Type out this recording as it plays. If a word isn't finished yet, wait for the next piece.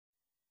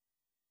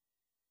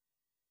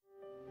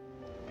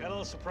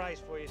little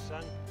surprise for you,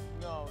 son.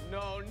 No,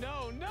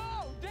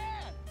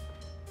 Dad!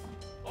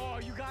 Oh,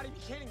 you gotta be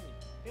kidding me.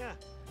 Yeah,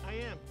 I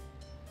am.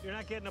 You're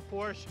not getting a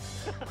Porsche.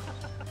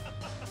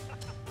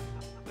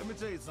 Let me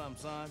tell you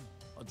something, son.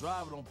 A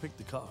driver don't pick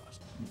the cars.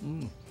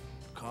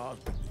 Cars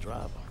pick the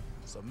driver.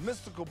 It's a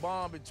mystical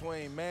bond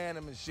between man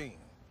and machine.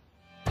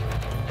 That's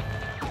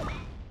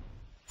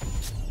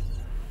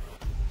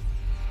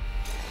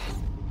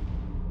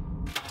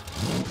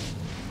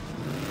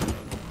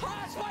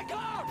my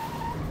car!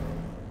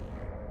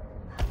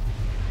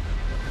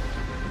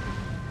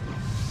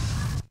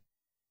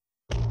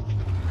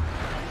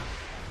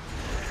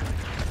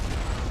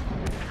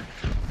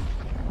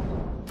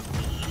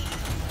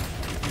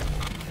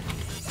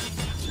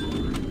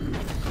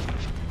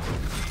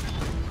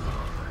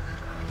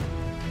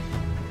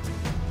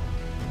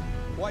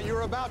 What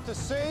you're about to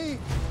see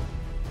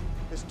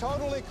is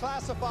totally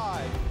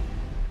classified.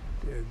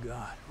 Dear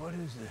God, what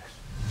is this?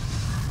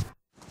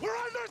 We're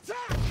under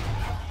attack!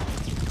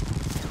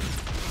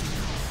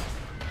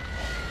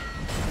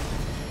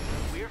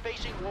 We're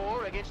facing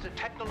war against a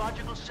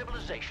technological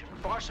civilization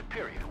far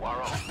superior to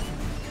our own.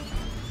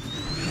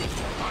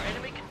 Our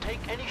enemy can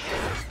take any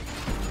shape.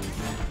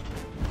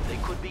 They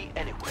could be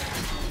anywhere.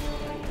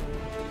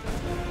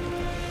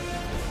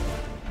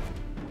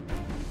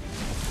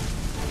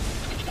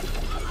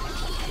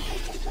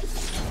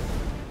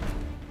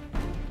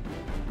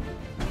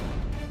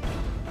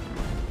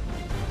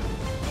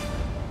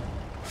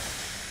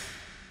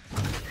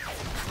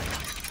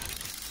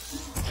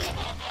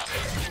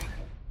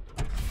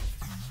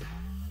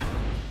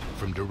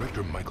 From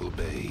director Michael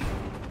Bay.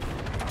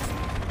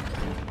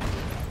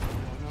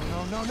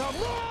 No!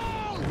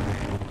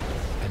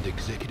 And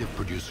executive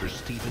producer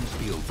Steven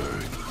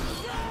Spielberg.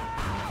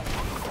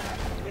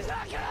 He's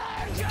not gonna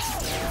hurt you!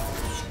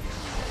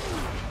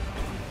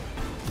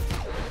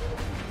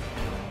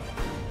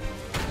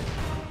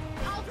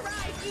 I'll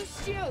drive, you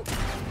shoot!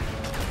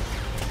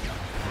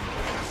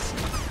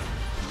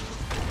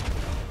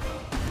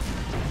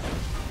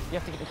 You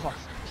have to get in the car.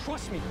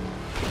 Trust me.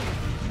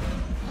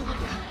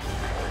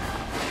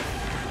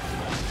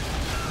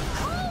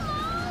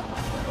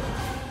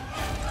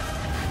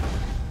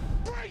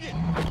 Bring it!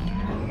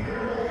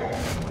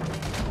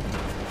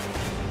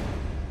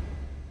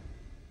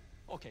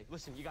 Okay,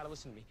 listen, you gotta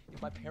listen to me.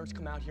 If my parents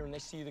come out here and they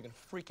see you, they're gonna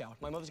freak out.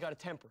 My mother's got a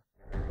temper.